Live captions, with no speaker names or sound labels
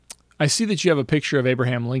I see that you have a picture of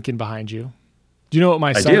Abraham Lincoln behind you. Do you know what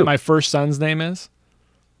my first son's name is?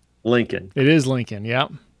 Lincoln. It is Lincoln. Yeah.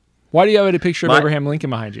 Why do you have a picture of Abraham Lincoln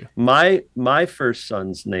behind you? My first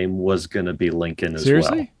son's name was going to be Lincoln as well.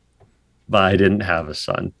 Seriously? But I didn't have a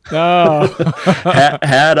son. Oh.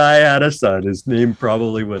 Had I had a son, his name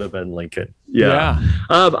probably would have been Lincoln. Yeah.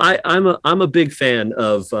 I'm a big fan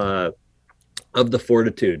of the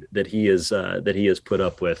fortitude that he has put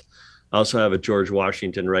up with. I also have a George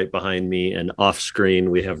Washington right behind me, and off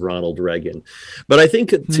screen we have Ronald Reagan. But I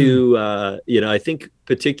think I think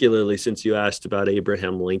particularly since you asked about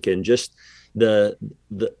Abraham Lincoln, just the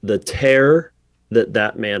tear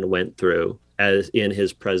that man went through as in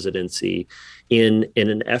his presidency, in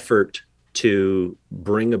an effort to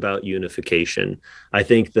bring about unification. I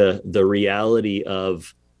think the reality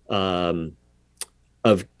of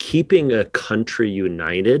keeping a country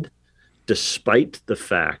united, despite the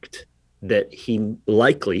fact that he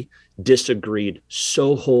likely disagreed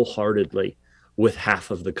so wholeheartedly with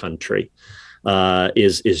half of the country,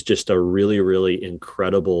 is just a really, really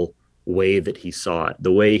incredible way that he saw it.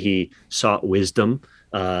 The way he sought wisdom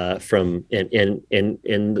from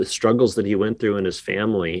the struggles that he went through in his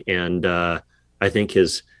family, and I think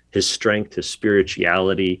his strength, his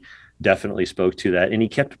spirituality, definitely spoke to that, and he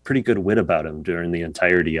kept a pretty good wit about him during the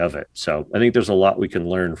entirety of it. So I think there's a lot we can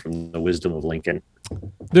learn from the wisdom of Lincoln.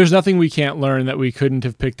 There's nothing we can't learn that we couldn't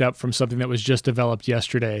have picked up from something that was just developed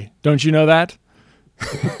yesterday. Don't you know that?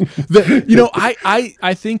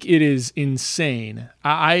 I think it is insane.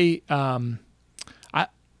 I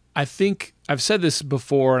think I've said this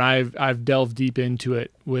before, and I've delved deep into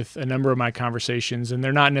it with a number of my conversations, and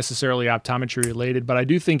they're not necessarily optometry related, but I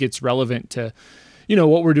do think it's relevant to,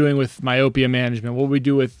 what we're doing with myopia management, what we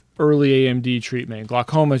do with early AMD treatment,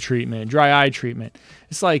 glaucoma treatment, dry eye treatment.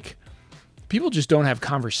 It's like people just don't have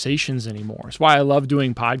conversations anymore. It's why I love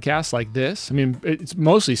doing podcasts like this. I mean, it's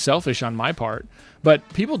mostly selfish on my part, but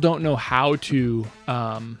people don't know how to,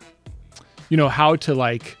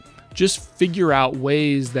 just figure out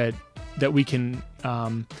ways that we can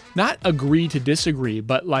not agree to disagree,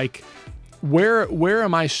 but like, where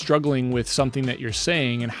am I struggling with something that you're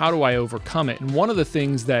saying, and how do I overcome it? And one of the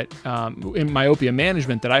things that in myopia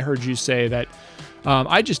management that I heard you say that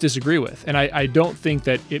I just disagree with, and I don't think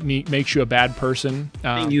that it makes you a bad person.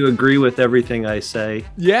 You agree with everything I say?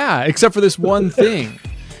 Yeah, except for this one thing.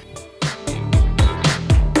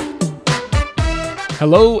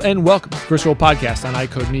 Hello and welcome to the First World Podcast on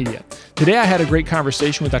iCode Media. Today I had a great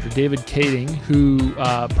conversation with Dr. David Kading, who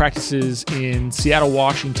practices in Seattle,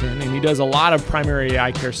 Washington, and he does a lot of primary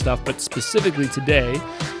eye care stuff, but specifically today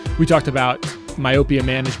we talked about myopia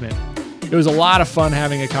management. It was a lot of fun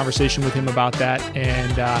having a conversation with him about that,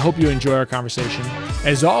 and I hope you enjoy our conversation.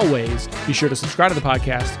 As always, be sure to subscribe to the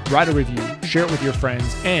podcast, write a review, share it with your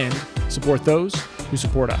friends, and support those who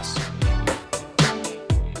support us.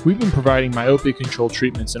 We've been providing myopia control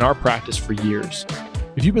treatments in our practice for years.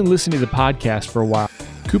 If you've been listening to the podcast for a while,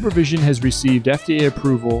 CooperVision has received FDA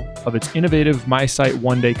approval of its innovative MiSight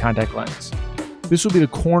one-day contact lens. This will be the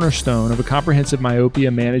cornerstone of a comprehensive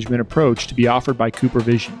myopia management approach to be offered by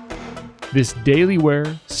CooperVision. This daily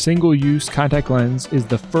wear, single-use contact lens is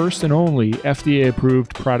the first and only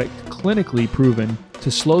FDA-approved product clinically proven to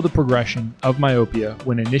slow the progression of myopia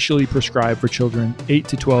when initially prescribed for children 8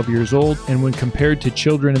 to 12 years old and when compared to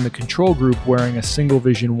children in the control group wearing a single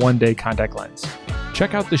vision one-day contact lens.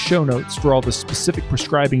 Check out the show notes for all the specific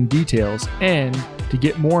prescribing details and to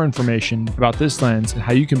get more information about this lens and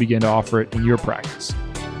how you can begin to offer it in your practice.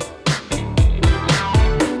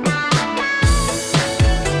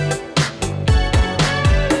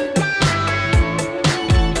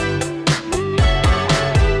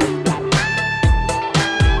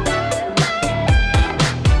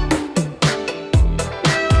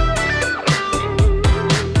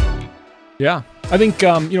 Yeah. I think,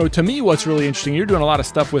 to me, what's really interesting, you're doing a lot of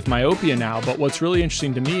stuff with myopia now, but what's really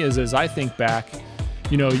interesting to me is as I think back,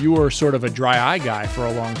 you were sort of a dry eye guy for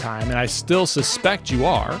a long time, and I still suspect you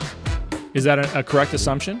are. Is that a correct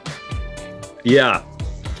assumption? Yeah.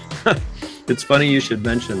 It's funny you should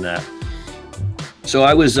mention that. So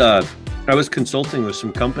I was consulting with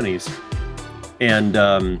some companies and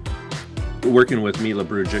working with Mila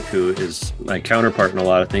Brujic, who is my counterpart in a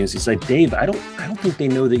lot of things. He's like, Dave, I don't think they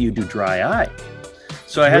know that you do dry eye.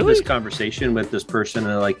 So I had this conversation with this person,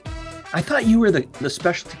 and they're like, I thought you were the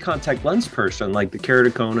specialty contact lens person, like the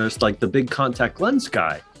keratoconist, like the big contact lens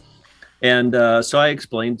guy. And so I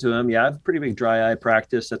explained to him, I have a pretty big dry eye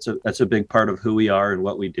practice. That's a big part of who we are and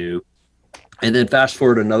what we do. And then fast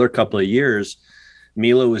forward another couple of years,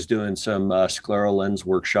 Mila was doing some scleral lens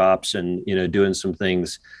workshops and, doing some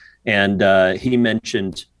things. And he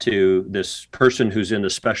mentioned to this person who's in the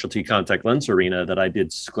specialty contact lens arena that I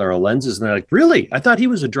did scleral lenses. And they're like, really? I thought he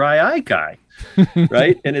was a dry eye guy.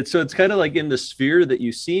 Right. And it's kind of like in the sphere that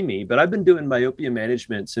you see me, but I've been doing myopia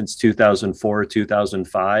management since 2004,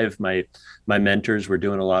 2005. My mentors were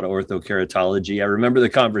doing a lot of orthokeratology. I remember the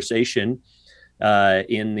conversation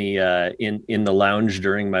in the lounge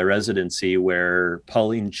during my residency where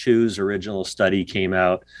Pauline Chu's original study came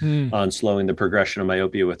out on slowing the progression of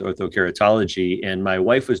myopia with orthokeratology, and my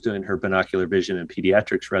wife was doing her binocular vision and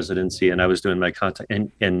pediatrics residency, and I was doing my contact,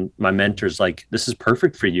 and my mentor's like, this is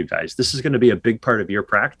perfect for you guys. This is going to be a big part of your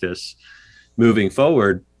practice moving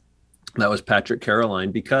forward. That was Patrick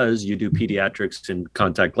Caroline, because you do pediatrics and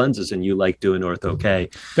contact lenses and you like doing ortho K.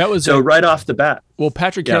 That was so right off the bat. Well,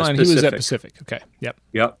 Patrick Caroline, he was at Pacific. Okay.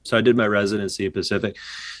 Yep. So I did my residency at Pacific.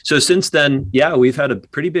 So since then, yeah, we've had a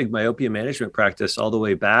pretty big myopia management practice all the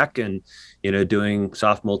way back, and, doing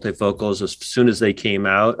soft multifocals as soon as they came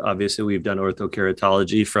out. Obviously, we've done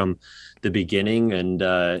orthokeratology from the beginning, and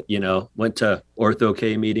went to ortho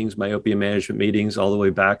K meetings, myopia management meetings all the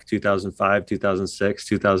way back 2005, 2006,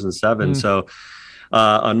 2007. So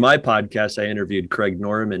on my podcast, I interviewed Craig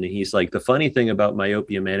Norman, and he's like, the funny thing about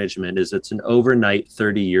myopia management is it's an overnight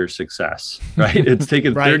 30-year success, right? It's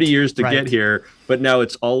taken 30 years to get here, but now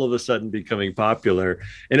it's all of a sudden becoming popular.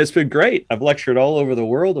 And it's been great. I've lectured all over the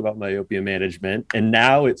world about myopia management, and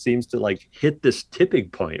now it seems to like hit this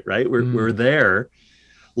tipping point, right? We're there.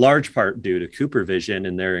 Large part due to CooperVision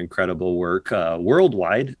and their incredible work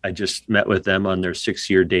worldwide. I just met with them on their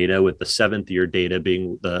 6-year data, with the 7th year data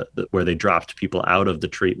being the where they dropped people out of the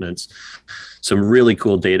treatments. Some really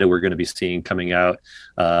cool data we're going to be seeing coming out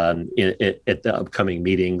at the upcoming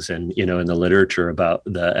meetings, and in the literature about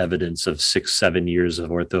the evidence of 6-7 years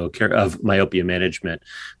of of myopia management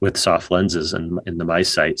with soft lenses in the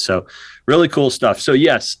MiSight. So really cool stuff. So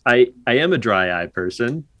yes, I am a dry eye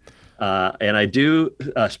person. And I do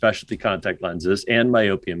specialty contact lenses and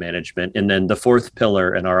myopia management. And then the fourth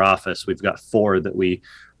pillar in our office, we've got 4 that we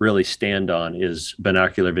really stand on, is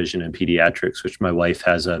binocular vision and pediatrics, which my wife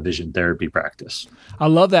has a vision therapy practice. I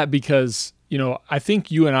love that because, I think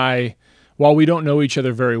you and I, while we don't know each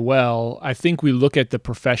other very well, I think we look at the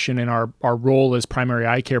profession and our role as primary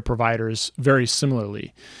eye care providers very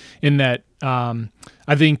similarly, in that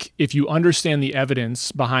I think if you understand the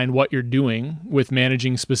evidence behind what you're doing with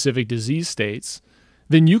managing specific disease states,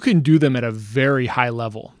 then you can do them at a very high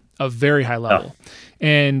level.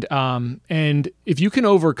 And if you can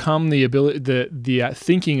overcome the ability, the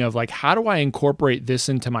thinking of like, how do I incorporate this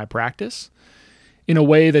into my practice in a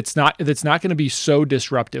way that's not going to be so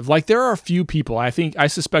disruptive? Like, there are a few people, I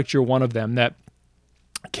suspect you're one of them, that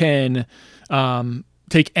can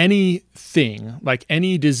take anything, like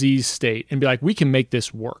any disease state, and be like, we can make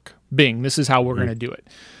this work. Bing, this is how we're going to do it.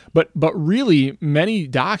 But really, many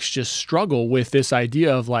docs just struggle with this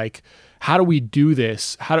idea of like, how do we do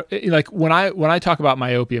this? Like when I talk about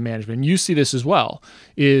myopia management, you see this as well,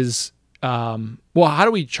 is well, how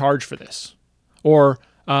do we charge for this? Or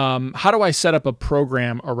how do I set up a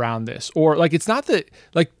program around this? Or like, it's not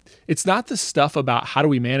the stuff about how do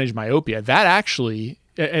we manage myopia. That actually,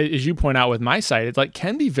 as you point out with MiSight, it's like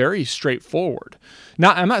can be very straightforward.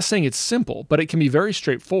 Now, I'm not saying it's simple, but it can be very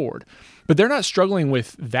straightforward. But they're not struggling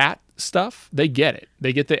with that stuff. They get it.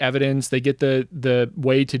 They get the evidence. They get the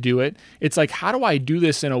way to do it. It's like, how do I do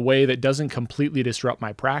this in a way that doesn't completely disrupt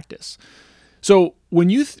my practice? So when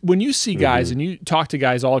you see guys and you talk to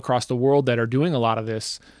guys all across the world that are doing a lot of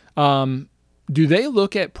this, do they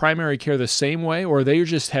look at primary care the same way, or they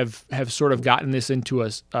just have sort of gotten this into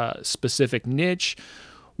a specific niche?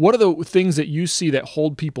 What are the things that you see that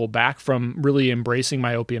hold people back from really embracing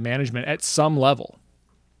myopia management at some level?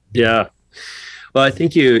 Yeah. Well, I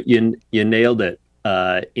think you nailed it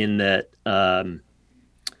in that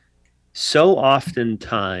so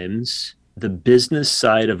oftentimes the business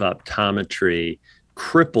side of optometry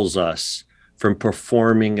cripples us from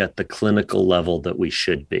performing at the clinical level that we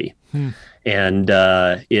should be. And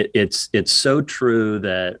it's so true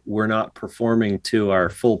that we're not performing to our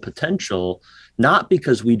full potential, not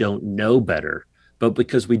because we don't know better, but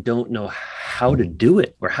because we don't know how to do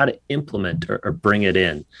it or how to implement or bring it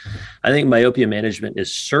in. I think myopia management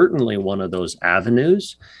is certainly one of those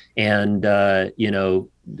avenues. And,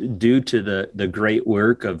 due to the great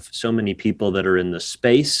work of so many people that are in the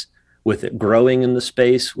space, with it growing in the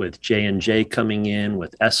space, with J&J coming in,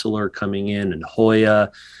 with Essilor coming in, and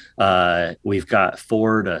Hoya, we've got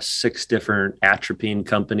 4 to 6 different atropine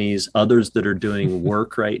companies, others that are doing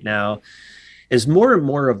work right now. As more and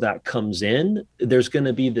more of that comes in, there's going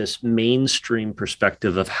to be this mainstream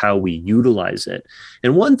perspective of how we utilize it.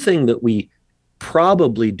 And one thing that we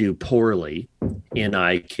probably do poorly in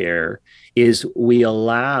eye care is we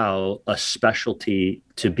allow a specialty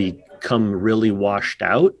to become really washed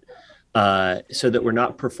out, so that we're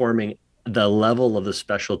not performing the level of the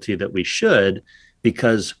specialty that we should,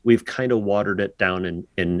 because we've kind of watered it down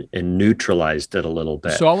and neutralized it a little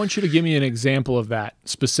bit. So I want you to give me an example of that,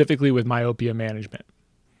 specifically with myopia management.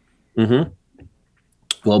 Mm-hmm.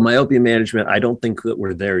 Well, myopia management, I don't think that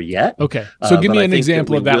we're there yet. Okay. So give me an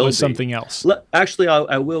example of that with something else. Actually,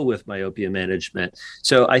 I will with myopia management.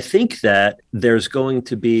 So I think that there's going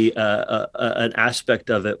to be an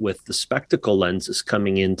aspect of it with the spectacle lenses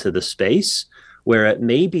coming into the space, where it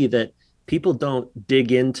may be that people don't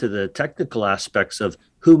dig into the technical aspects of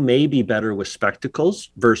who may be better with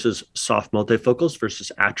spectacles versus soft multifocals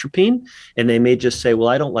versus atropine. And they may just say, well,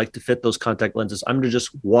 I don't like to fit those contact lenses. I'm going to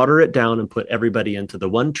just water it down and put everybody into the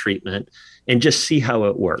one treatment and just see how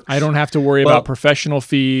it works. I don't have to worry about professional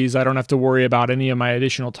fees. I don't have to worry about any of my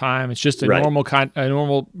additional time. It's just a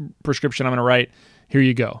normal prescription I'm going to write. Here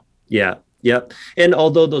you go. Yeah. Yep. And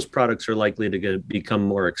although those products are likely to become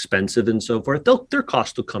more expensive and so forth, their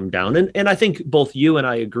cost will come down. And I think both you and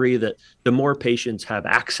I agree that the more patients have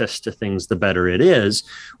access to things, the better it is.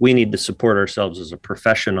 We need to support ourselves as a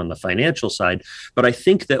profession on the financial side. But I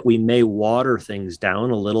think that we may water things down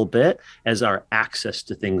a little bit as our access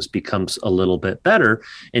to things becomes a little bit better.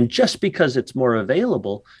 And just because it's more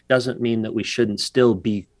available doesn't mean that we shouldn't still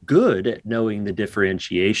be good at knowing the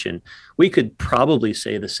differentiation. We could probably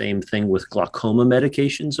say the same thing with glaucoma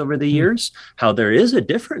medications over the years, how there is a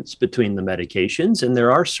difference between the medications, and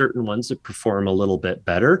there are certain ones that perform a little bit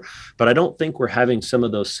better. But I don't think we're having some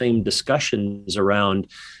of those same discussions around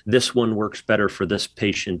this one works better for this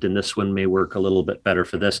patient and this one may work a little bit better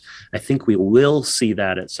for this. I think we will see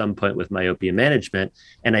that at some point with myopia management.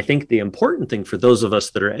 And I think the important thing for those of us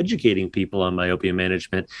that are educating people on myopia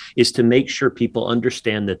management is to make sure people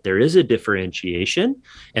understand that there is a differentiation,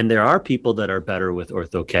 and there are people that are better with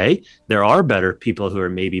Ortho-K. There are people who are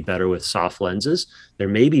maybe better with soft lenses. There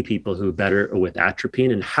may be people who are better with atropine.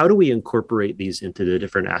 And how do we incorporate these into the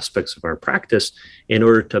different aspects of our practice in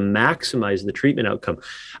order to maximize the treatment outcome?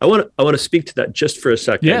 I want to speak to that just for a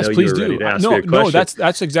second. Yes, please do. No,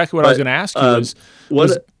 that's exactly what I was going to ask you.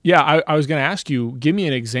 I was going to ask you, give me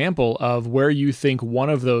an example of where you think one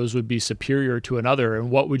of those would be superior to another, and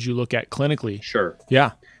what would you look at clinically? Sure.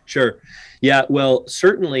 Yeah. Sure. Yeah, well,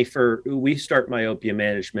 certainly we start myopia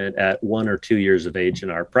management at 1 or 2 years of age in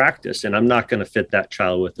our practice, and I'm not going to fit that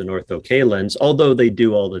child with an Ortho-K lens, although they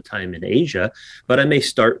do all the time in Asia, but I may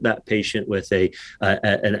start that patient with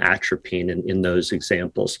an atropine in those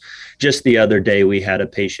examples. Just the other day, we had a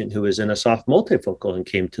patient who was in a soft multifocal and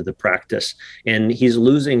came to the practice, and he's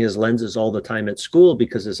losing his lenses all the time at school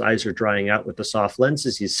because his eyes are drying out with the soft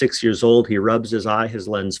lenses. He's 6 years old. He rubs his eye, his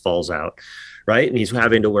lens falls out. Right. And he's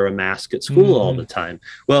having to wear a mask at school all the time.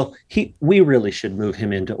 Well, we really should move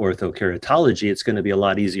him into orthokeratology. It's going to be a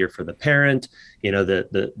lot easier for the parent. You know,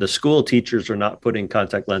 the school teachers are not putting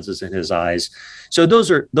contact lenses in his eyes. So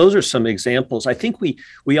those are some examples. I think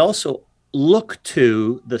we also look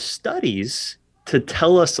to the studies to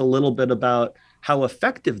tell us a little bit about how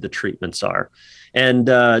effective the treatments are. And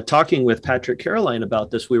talking with Patrick Caroline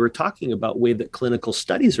about this, we were talking about the way that clinical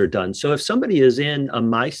studies are done. So if somebody is in a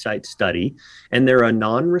MiSight study and they're a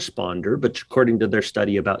non-responder, but according to their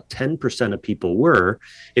study, about 10% of people were,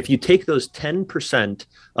 if you take those 10%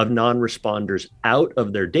 of non-responders out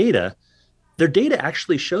of their data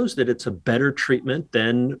actually shows that it's a better treatment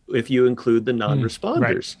than if you include the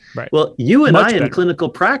non-responders. Right. Well, you and I in clinical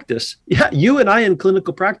practice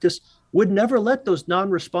would never let those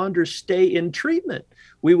non-responders stay in treatment.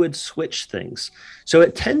 We would switch things. So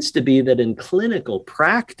it tends to be that in clinical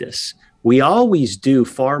practice, we always do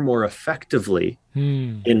far more effectively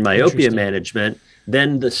in myopia management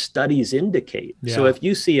than the studies indicate. Yeah. So if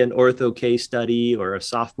you see an Ortho-K study or a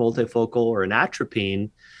soft multifocal or an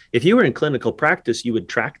atropine, if you were in clinical practice, you would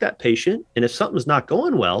track that patient. And if something's not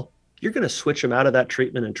going well, you're going to switch them out of that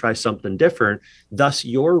treatment and try something different. Thus,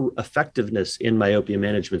 your effectiveness in myopia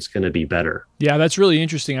management is going to be better. Yeah, that's really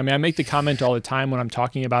interesting. I mean, I make the comment all the time when I'm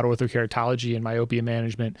talking about orthokeratology and myopia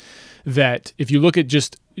management that if you look at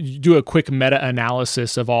do a quick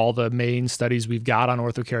meta-analysis of all the main studies we've got on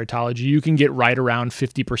orthokeratology, you can get right around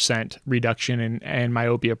 50% reduction in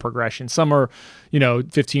myopia progression. Some are,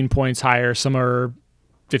 15 points higher, some are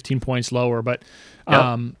 15 points lower, but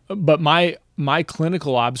my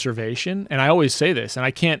clinical observation, and I always say this, and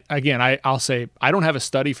I can't, again, I'll say, I don't have a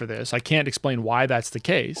study for this. I can't explain why that's the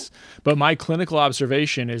case, but my clinical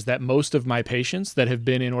observation is that most of my patients that have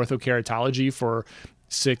been in orthokeratology for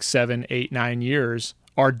 6, 7, 8, 9 years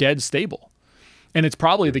are dead stable. And it's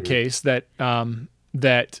probably the case that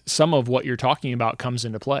that some of what you're talking about comes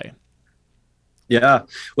into play. Yeah.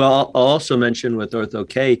 Well, I'll also mention with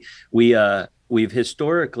Ortho-K, we've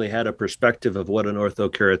historically had a perspective of what an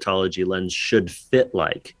orthokeratology lens should fit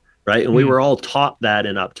like, right? And we were all taught that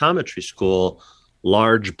in optometry school.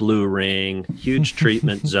 Large blue ring, huge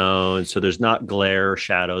treatment zone, so there's not glare,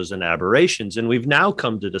 shadows, and aberrations. And we've now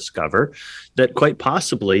come to discover that quite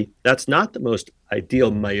possibly that's not the most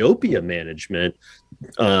ideal myopia management,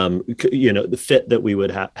 the fit that we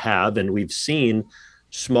would have. And we've seen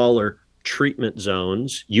smaller treatment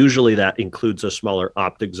zones. Usually that includes a smaller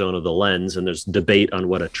optic zone of the lens, and there's debate on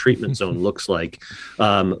what a treatment zone looks like.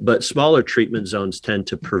 But smaller treatment zones tend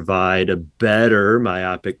to provide a better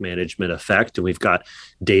myopic management effect. And we've got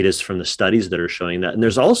data from the studies that are showing that. And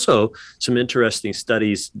there's also some interesting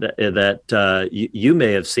studies that you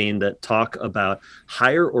may have seen that talk about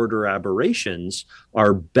higher order aberrations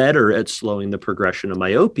are better at slowing the progression of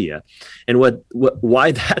myopia. And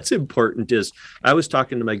why that's important is I was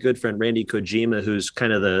talking to my good friend Randy Kojima, who's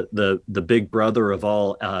kind of the big brother of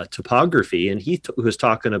all topography, and he was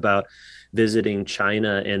talking about visiting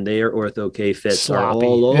China, and their Ortho-K fits sloppy. Are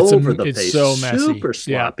all over the place, so messy. Super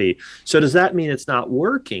sloppy. Yeah. So does that mean it's not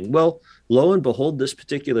working? Well, lo and behold, this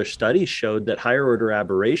particular study showed that higher order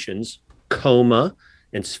aberrations, coma,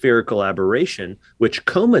 and spherical aberration, which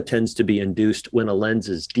coma tends to be induced when a lens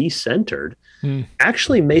is decentered,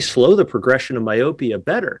 actually may slow the progression of myopia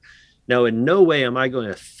better. Now, in no way am I going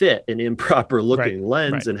to fit an improper looking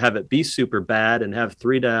lens and have it be super bad and have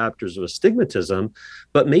 3 diopters of astigmatism.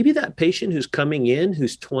 But maybe that patient who's coming in,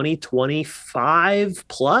 who's 20, 25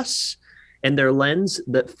 plus, and their lens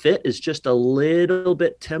that fit is just a little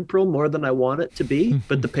bit temporal more than I want it to be,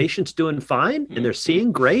 but the patient's doing fine and they're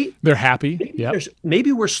seeing great. They're happy.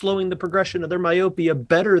 Maybe we're slowing the progression of their myopia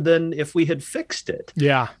better than if we had fixed it.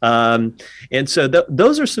 Yeah. And so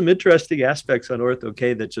those are some interesting aspects on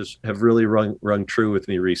Ortho-K that just have really rung true with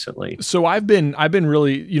me recently. So I've been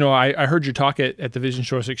really, I heard you talk at the Vision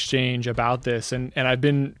Source Exchange about this, and I've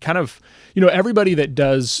been kind of, everybody that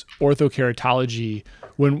does orthokeratology,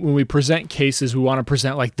 when we present cases, we want to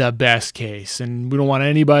present like the best case, and we don't want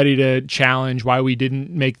anybody to challenge why we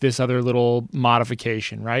didn't make this other little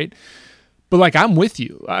modification, right? But like, I'm with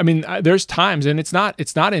you. I mean, there's times, and it's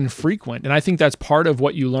not infrequent, and I think that's part of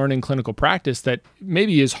what you learn in clinical practice that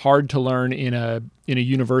maybe is hard to learn in a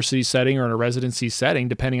university setting or in a residency setting,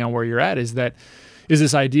 depending on where you're at, is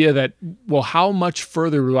this idea that, well, how much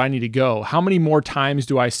further do I need to go? How many more times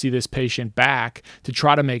do I see this patient back to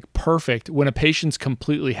try to make perfect when a patient's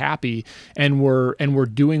completely happy and we're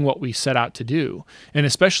doing what we set out to do? And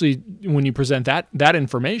especially when you present that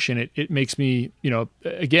information, it makes me,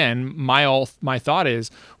 again, my thought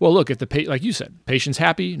is, well, look, if like you said, patient's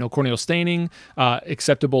happy, no corneal staining,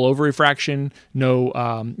 acceptable over-refraction, no,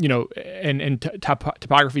 and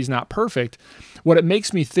topography is not perfect. What it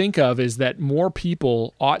makes me think of is that more people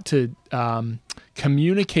ought to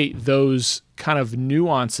communicate those kind of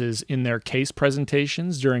nuances in their case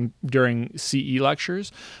presentations during CE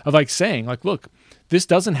lectures of like saying, like, look, this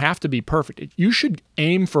doesn't have to be perfect. You should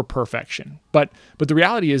aim for perfection, but the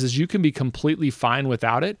reality is you can be completely fine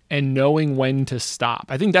without it and knowing when to stop.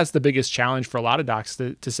 I think that's the biggest challenge for a lot of docs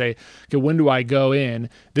to say, okay, when do I go in?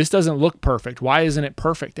 This doesn't look perfect. Why isn't it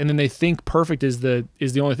perfect? And then they think perfect is the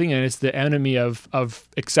only thing, and it's the enemy of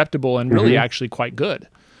acceptable and really actually quite good.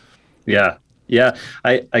 Yeah. Yeah.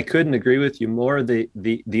 I couldn't agree with you more.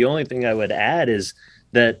 The only thing I would add is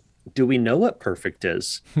that, do we know what perfect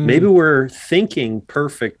is? Maybe we're thinking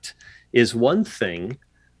perfect is one thing,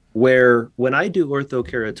 where when I do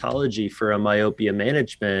orthokeratology for a myopia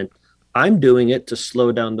management, I'm doing it to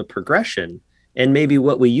slow down the progression. And maybe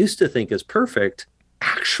what we used to think is perfect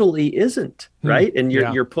actually isn't, right? And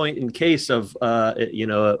your point in case of,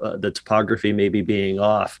 the topography maybe being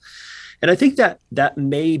off. And I think that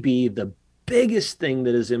may be the biggest thing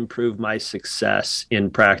that has improved my success in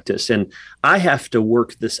practice. And I have to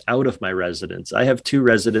work this out of my residents. I have 2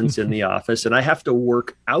 residents in the office, and I have to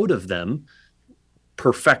work out of them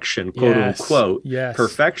perfection, quote unquote,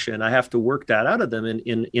 perfection. I have to work that out of them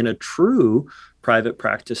in a true private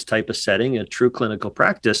practice type of setting, a true clinical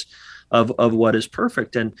practice of what is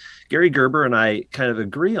perfect. And Gary Gerber and I kind of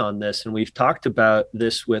agree on this, and we've talked about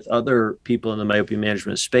this with other people in the myopia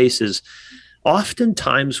management space, is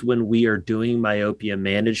oftentimes when we are doing myopia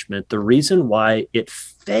management, the reason why it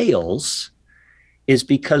fails is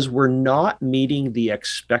because we're not meeting the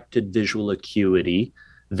expected visual acuity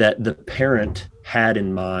that the parent had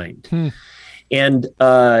in mind. And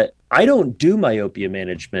I don't do myopia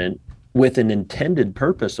management with an intended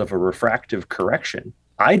purpose of a refractive correction.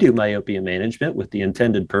 I do myopia management with the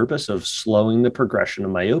intended purpose of slowing the progression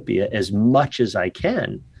of myopia as much as I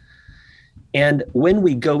can. And when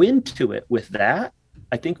we go into it with that,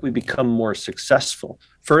 I think we become more successful.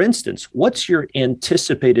 For instance, what's your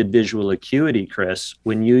anticipated visual acuity, Chris,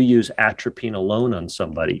 when you use atropine alone on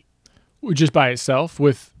somebody? Just by itself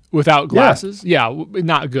without glasses? Yeah,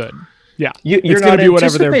 not good. Yeah. It's going to be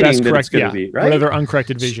whatever their best correct, be, right? Whatever their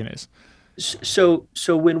uncorrected vision is. So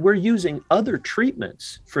when we're using other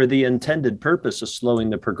treatments for the intended purpose of slowing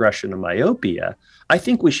the progression of myopia, I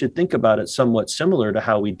think we should think about it somewhat similar to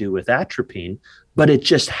how we do with atropine, but it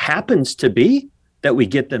just happens to be that we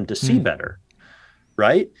get them to see better,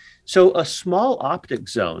 right? So a small optic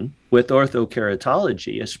zone with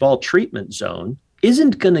orthokeratology, a small treatment zone,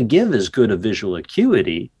 isn't going to give as good a visual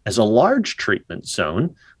acuity as a large treatment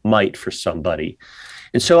zone might for somebody.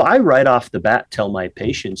 And so I right off the bat tell my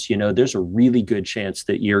patients, there's a really good chance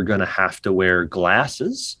that you're going to have to wear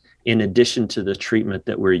glasses in addition to the treatment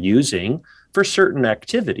that we're using for certain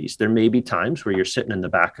activities. There may be times where you're sitting in the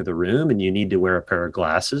back of the room and you need to wear a pair of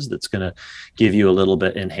glasses that's going to give you a little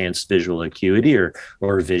bit enhanced visual acuity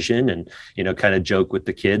or vision. And, kind of joke with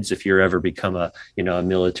the kids, if you're ever become a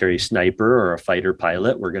military sniper or a fighter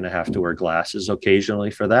pilot, we're going to have to wear glasses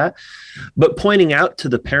occasionally for that. But pointing out to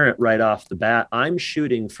the parent right off the bat, I'm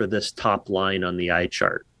shooting for this top line on the eye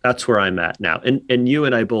chart. That's where I'm at now. And you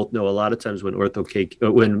and I both know a lot of times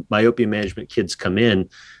when myopia management kids come in,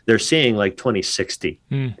 they're seeing like 20/60.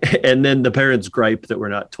 And then the parents gripe that we're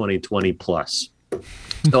not 20/20 plus.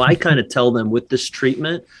 So I kind of tell them with this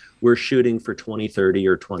treatment, we're shooting for 20/30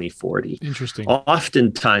 or 20/40. Interesting.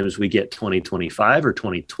 Oftentimes we get 20/25 or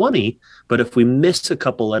 20/20, but if we miss a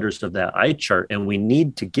couple letters of that eye chart and we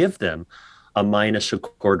need to give them a minus a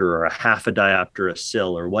quarter or a half a diopter, a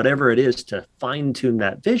sil, or whatever it is to fine tune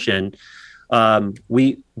that vision,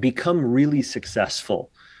 we become really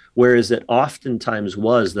successful. Whereas it oftentimes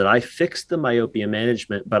was that I fixed the myopia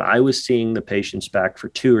management, but I was seeing the patients back for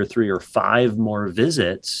 2 or 3 or 5 more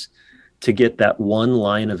visits to get that one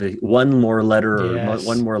more letter or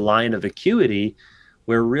one more line of acuity,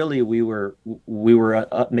 where really we were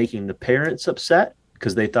making the parents upset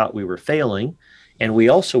because they thought we were failing. And we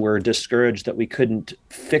also were discouraged that we couldn't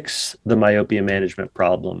fix the myopia management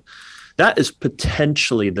problem. That is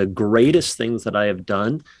potentially the greatest things that I have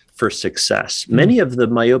done for success. Many of the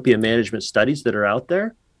myopia management studies that are out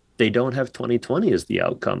there, they don't have 20/20 as the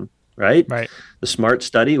outcome, right? The SMART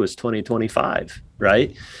study was 20/25,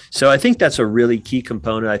 right? So I think that's a really key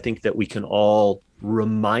component. I think that we can all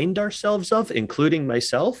remind ourselves of, including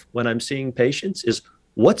myself, when I'm seeing patients, is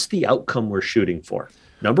what's the outcome we're shooting for?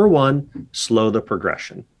 Number one, slow the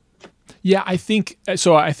progression. Yeah, I think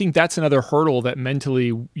so. I think that's another hurdle that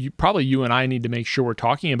mentally you and I need to make sure we're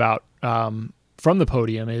talking about from the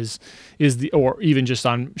podium or even just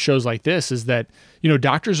on shows like this, is that,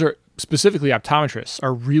 doctors are, specifically optometrists,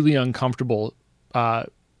 are really uncomfortable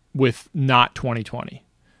with not 20/20.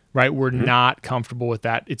 Right? We're not comfortable with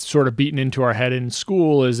that. It's sort of beaten into our head in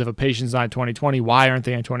school as if a patient's not 20/20, why aren't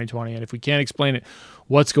they on 20/20? And if we can't explain it,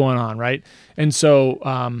 what's going on, right? And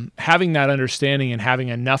so having that understanding and having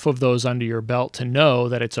enough of those under your belt to know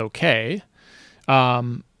that it's okay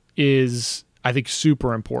is, I think,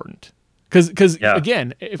 super important. Because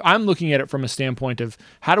again, if I'm looking at it from a standpoint of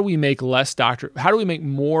how do we make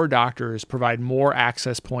more doctors provide more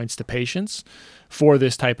access points to patients for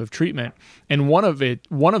this type of treatment, and one of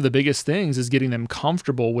the biggest things is getting them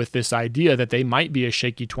comfortable with this idea that they might be a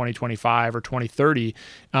shaky 20/25 or 20/30,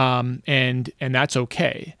 and that's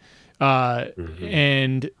okay.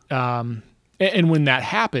 And when that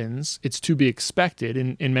happens, it's to be expected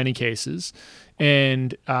in many cases,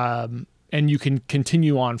 and you can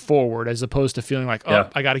continue on forward as opposed to feeling like,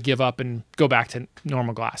 I got to give up and go back to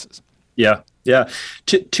normal glasses. Yeah.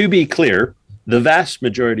 To be clear, the vast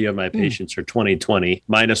majority of my patients are 20/20,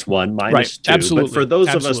 -1, -2. Absolutely. But for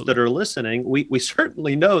those of us that are listening, we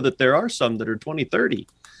certainly know that there are some that are 20/30.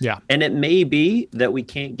 Yeah. And it may be that we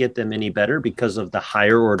can't get them any better because of the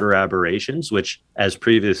higher order aberrations, which, as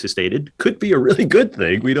previously stated, could be a really good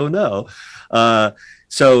thing. We don't know.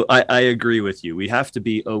 So I agree with you. We have to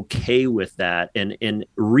be okay with that, and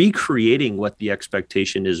recreating what the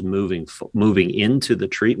expectation is moving into the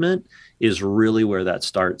treatment is really where that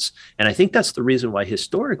starts. And I think that's the reason why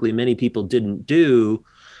historically many people didn't do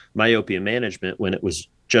myopia management when it was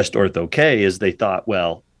just Ortho-K, is they thought,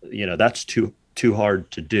 well, that's too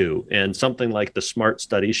hard to do. And something like the SMART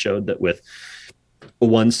study showed that with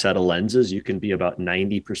one set of lenses, you can be about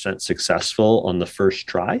 90% successful on the first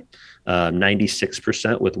try,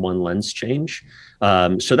 96% with one lens change.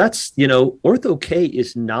 So that's, Ortho-K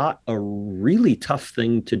is not a really tough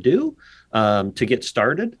thing to do to get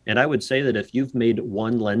started. And I would say that if you've made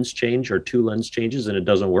one lens change or two lens changes and it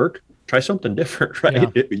doesn't work, try something different,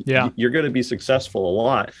 right? Yeah. You're going to be successful a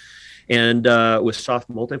lot. And with soft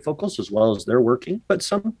multifocals as well as they're working. But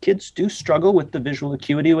some kids do struggle with the visual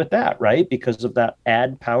acuity with that, right? Because of that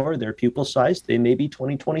add power, their pupil size, they may be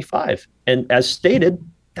 20/25. And as stated,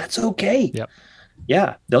 that's okay. Yep.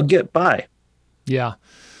 Yeah, they'll get by. Yeah.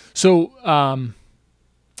 So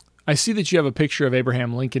I see that you have a picture of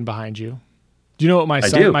Abraham Lincoln behind you. Do you know what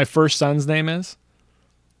my first son's name is?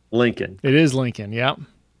 Lincoln. It is Lincoln, yeah.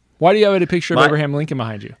 Why do you have a picture of Abraham Lincoln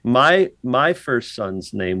behind you? My first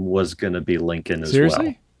son's name was going to be Lincoln as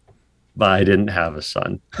well. But I didn't have a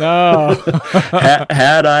son. Oh.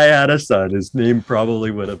 Had I had a son, his name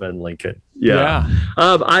probably would have been Lincoln. Yeah.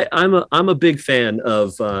 I'm a big fan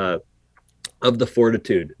of the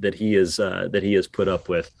fortitude that he has put up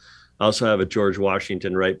with. I also have a George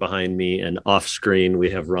Washington right behind me, and off screen we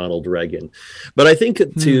have Ronald Reagan. But I think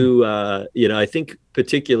I think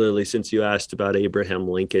particularly since you asked about Abraham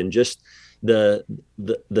Lincoln, just the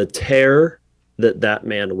tear that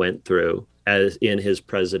man went through as in his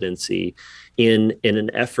presidency, in an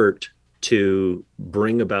effort to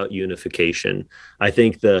bring about unification. I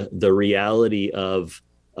think the reality of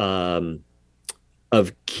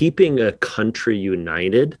keeping a country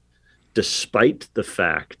united, despite the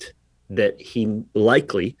fact that he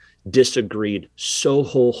likely disagreed so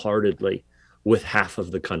wholeheartedly with half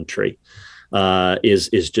of the country,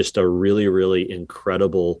 is just a really, really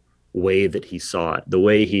incredible way that he saw it. The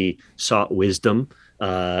way he sought wisdom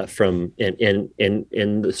from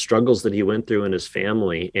the struggles that he went through in his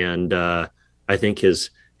family, and I think his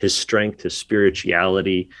strength, his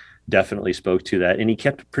spirituality, definitely spoke to that, and he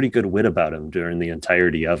kept a pretty good wit about him during the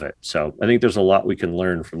entirety of it. So I think there's a lot we can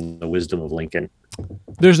learn from the wisdom of Lincoln.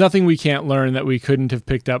 There's nothing we can't learn that we couldn't have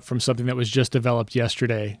picked up from something that was just developed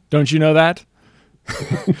yesterday. Don't you know that?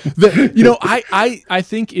 I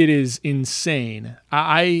think it is insane.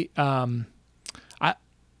 I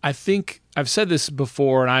think I've said this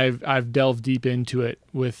before, and I've delved deep into it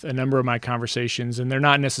with a number of my conversations, and they're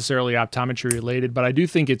not necessarily optometry related, but I do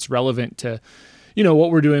think it's relevant to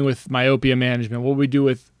what we're doing with myopia management, what we do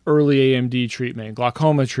with early AMD treatment,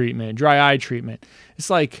 glaucoma treatment, dry eye treatment. It's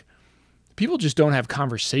like people just don't have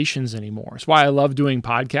conversations anymore. It's why I love doing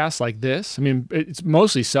podcasts like this. I mean, it's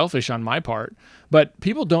mostly selfish on my part, but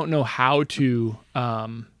people don't know how to,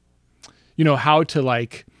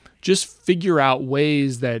 just figure out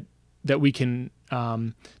ways that we can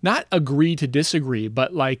not agree to disagree,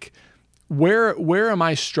 but like, where am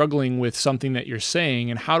I struggling with something that you're saying,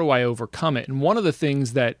 and how do I overcome it? And one of the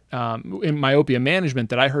things that in myopia management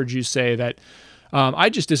that I heard you say that I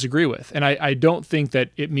just disagree with, and I don't think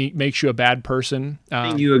that it makes you a bad person.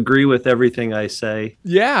 You agree with everything I say?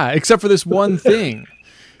 Yeah, except for this one thing.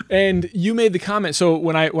 And you made the comment. So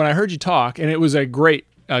when I heard you talk, and it was a great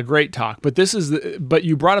talk, but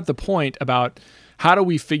you brought up the point about how do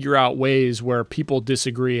we figure out ways where people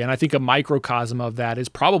disagree? And I think a microcosm of that is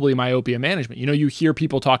probably myopia management. You hear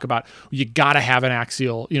people talk about, you got to have an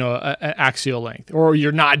axial length, or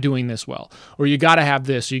you're not doing this well, or you got to have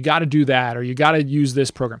this, or you got to do that, or you got to use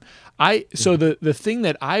this program. So the thing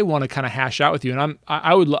that I want to kind of hash out with you, and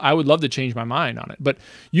I would love to change my mind on it, but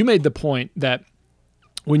you made the point that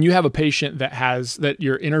when you have a patient that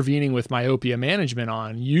you're intervening with myopia management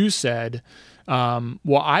on, you said,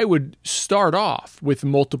 well, I would start off with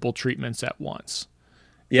multiple treatments at once.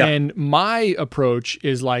 Yeah. And my approach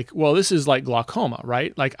is like, well, this is like glaucoma,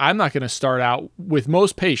 right? Like, I'm not going to start out with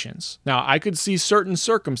most patients. Now, I could see certain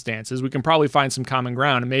circumstances. We can probably find some common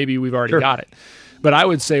ground, and maybe we've already got it. But I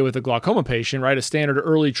would say with a glaucoma patient, right, a standard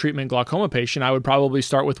early treatment glaucoma patient, I would probably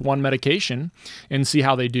start with one medication and see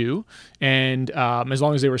how they do. And as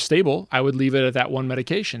long as they were stable, I would leave it at that one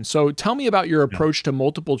medication. So tell me about your approach to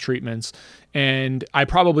multiple treatments. And I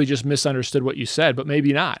probably just misunderstood what you said, but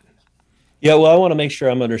maybe not. Yeah, well, I want to make sure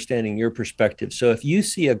I'm understanding your perspective. So if you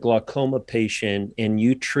see a glaucoma patient and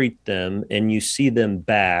you treat them and you see them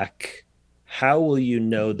back, how will you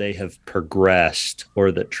know they have progressed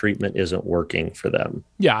or that treatment isn't working for them?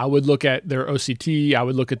 Yeah, I would look at their OCT. I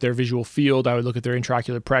would look at their visual field. I would look at their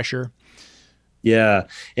intraocular pressure. Yeah.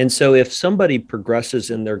 And so if somebody progresses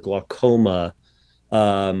in their glaucoma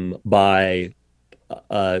by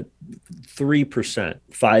 3%,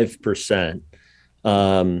 5%,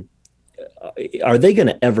 are they going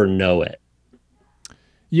to ever know it?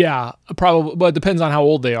 Yeah, probably. But it depends on how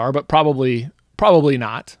old they are, but probably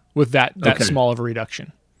not. with that Okay. small of a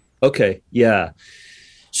reduction. Okay. Yeah.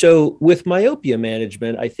 So with myopia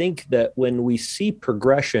management, I think that when we see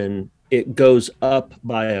progression, it goes up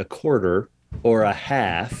by a quarter or a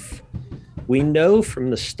half. We know from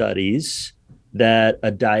the studies that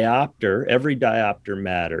every diopter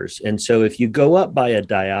matters. And so if you go up by a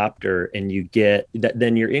diopter and you get that,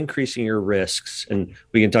 then you're increasing your risks. And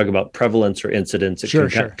we can talk about prevalence or incidence. It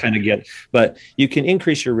can kind of get, but you can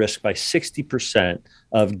increase your risk by 60%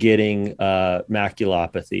 of getting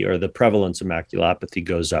maculopathy, or the prevalence of maculopathy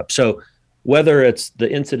goes up. So whether it's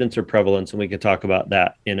the incidence or prevalence, and we can talk about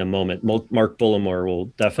that in a moment. Mark Bullimore will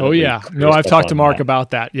definitely. Oh yeah, no, I've talked to Mark about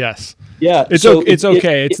that. Yes. Yeah, it's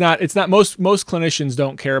okay. It's not. Most clinicians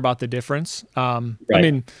don't care about the difference. Right. I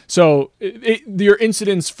mean, so your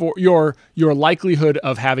incidence for your likelihood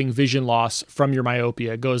of having vision loss from your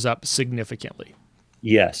myopia goes up significantly.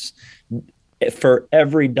 Yes, for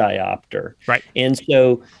every diopter. Right. And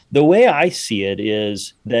so the way I see it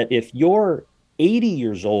is that if you're 80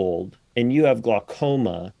 years old and you have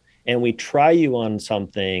glaucoma, and we try you on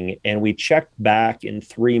something and we check back in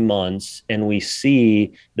 3 months and we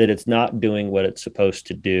see that it's not doing what it's supposed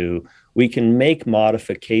to do, we can make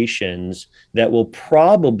modifications that will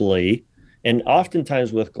probably, and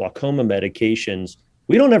oftentimes with glaucoma medications,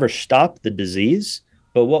 we don't ever stop the disease,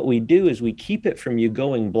 but what we do is we keep it from you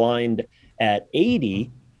going blind at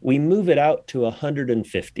 80, we move it out to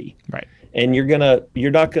 150. Right. And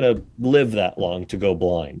you're not gonna live that long to go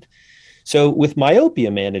blind. So with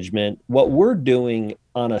myopia management, what we're doing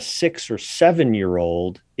on a 6 or 7 year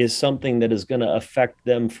old is something that is going to affect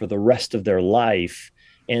them for the rest of their life.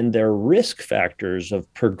 And their risk factors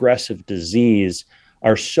of progressive disease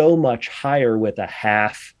are so much higher with a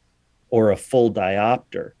half or a full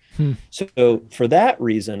diopter. So for that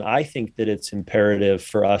reason, I think that it's imperative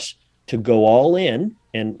for us to go all in.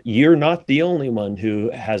 And you're not the only one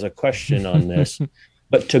who has a question on this,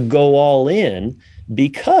 but to go all in,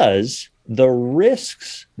 because the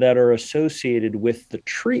risks that are associated with the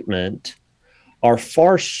treatment are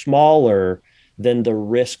far smaller than the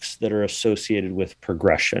risks that are associated with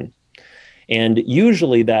progression. And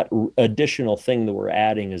usually that additional thing that we're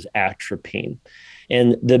adding is atropine.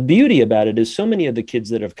 And the beauty about it is so many of the kids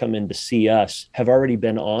that have come in to see us have already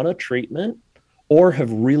been on a treatment or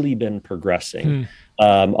have really been progressing.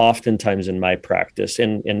 Oftentimes in my practice,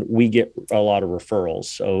 and we get a lot of referrals.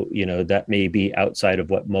 So, that may be outside of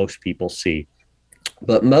what most people see,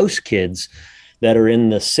 but most kids that are in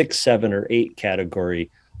the 6, 7, or 8 category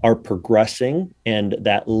are progressing. And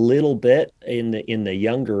that little bit in the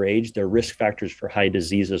younger age, their risk factors for high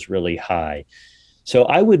disease is really high. So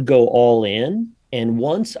I would go all in. And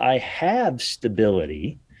once I have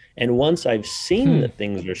stability, and once I've seen that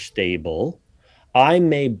things are stable, I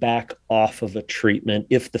may back off of a treatment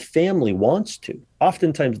if the family wants to.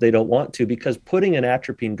 Oftentimes they don't want to, because putting an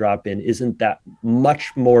atropine drop in isn't that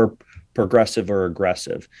much more progressive or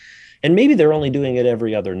aggressive. And maybe they're only doing it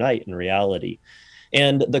every other night in reality.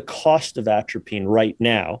 And the cost of atropine right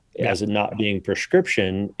now, as it not being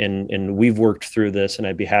prescription, and we've worked through this, and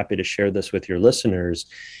I'd be happy to share this with your listeners,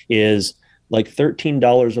 is like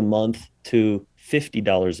 $13 a month to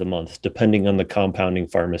 $50 a month, depending on the compounding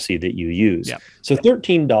pharmacy that you use. Yeah. So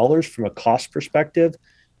 $13 from a cost perspective,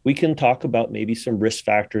 we can talk about maybe some risk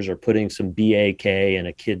factors or putting some BAK in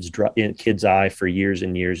a kid's eye for years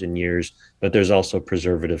and years and years, but there's also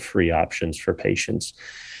preservative-free options for patients.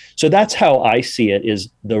 So that's how I see it, is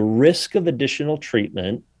the risk of additional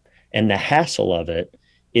treatment and the hassle of it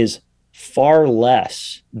is far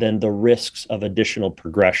less than the risks of additional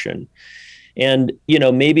progression. And,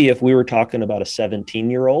 maybe if we were talking about a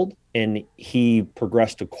 17-year-old and he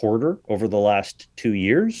progressed a quarter over the last 2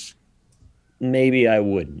 years, maybe I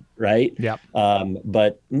wouldn't, right? Yeah.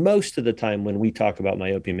 But most of the time when we talk about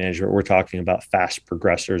myopia management, we're talking about fast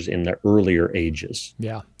progressors in the earlier ages.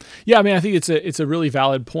 Yeah. Yeah. I mean, I think it's a really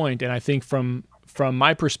valid point. And I think from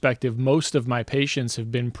my perspective, most of my patients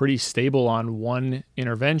have been pretty stable on one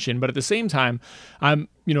intervention, but at the same time, I'm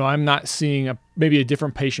not seeing maybe a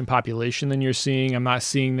different patient population than you're seeing. I'm not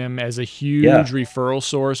seeing them as a huge referral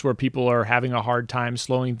source where people are having a hard time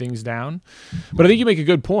slowing things down. But I think you make a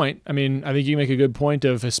good point. I mean, I think you make a good point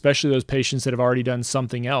of especially those patients that have already done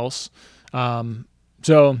something else.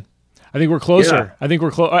 So I think we're closer. Yeah. I think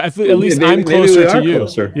we're close. At least I'm closer to you.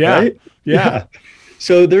 Closer, yeah. Right? Yeah.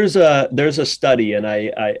 So there's a study, and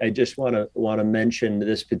I just want to mention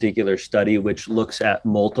this particular study, which looks at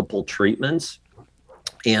multiple treatments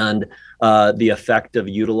and the effect of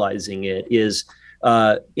utilizing it. Is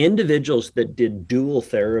individuals that did dual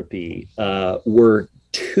therapy were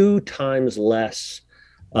 2 times less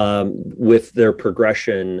with their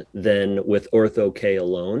progression than with Ortho-K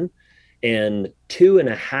alone, and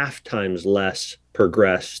 2.5 times less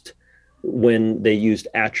progressed when they used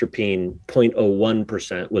atropine.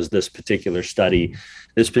 0.01% was this particular study.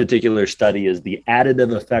 This particular study is the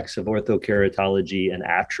additive effects of orthokeratology and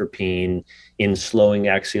atropine in slowing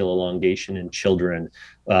axial elongation in children.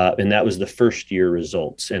 And that was the first year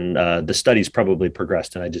results. And the study's probably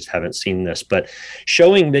progressed, and I just haven't seen this, but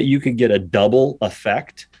showing that you could get a double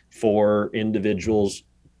effect for individuals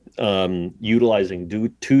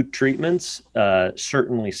utilizing two treatments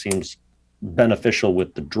certainly seems beneficial,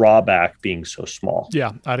 with the drawback being so small.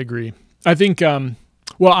 Yeah, I'd agree. I think,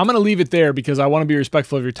 well, I'm going to leave it there because I want to be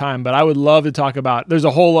respectful of your time, but I would love to talk about, there's a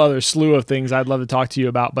whole other slew of things I'd love to talk to you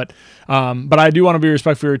about, but I do want to be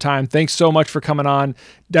respectful of your time. Thanks so much for coming on.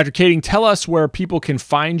 Dr. Kaeding, tell us where people can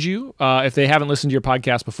find you if they haven't listened to your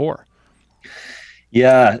podcast before.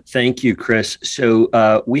 Yeah, thank you, Chris.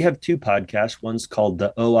 So we have 2 podcasts. One's called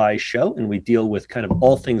The OI Show, and we deal with kind of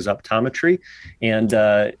all things optometry. And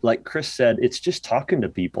like Chris said, it's just talking to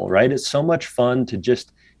people, right? It's so much fun to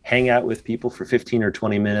just hang out with people for 15 or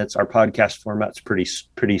 20 minutes. Our podcast format's pretty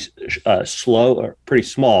slow, or pretty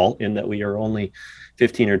small, in that we are only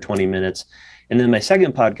 15 or 20 minutes. And then my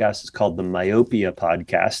second podcast is called the Myopia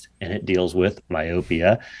Podcast, and it deals with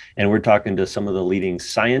myopia. And we're talking to some of the leading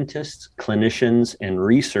scientists, clinicians, and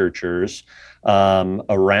researchers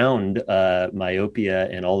around myopia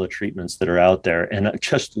and all the treatments that are out there. And I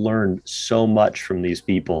just learned so much from these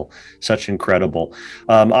people, such incredible.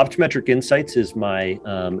 Optometric Insights is my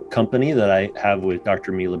company that I have with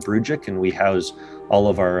Dr. Mila Brujic, and we house all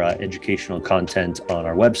of our educational content on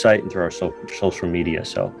our website and through our social media.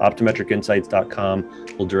 So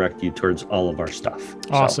optometricinsights.com will direct you towards all of our stuff.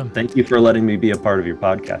 Awesome. So thank you for letting me be a part of your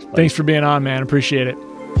podcast, buddy. Thanks for being on, man. Appreciate it.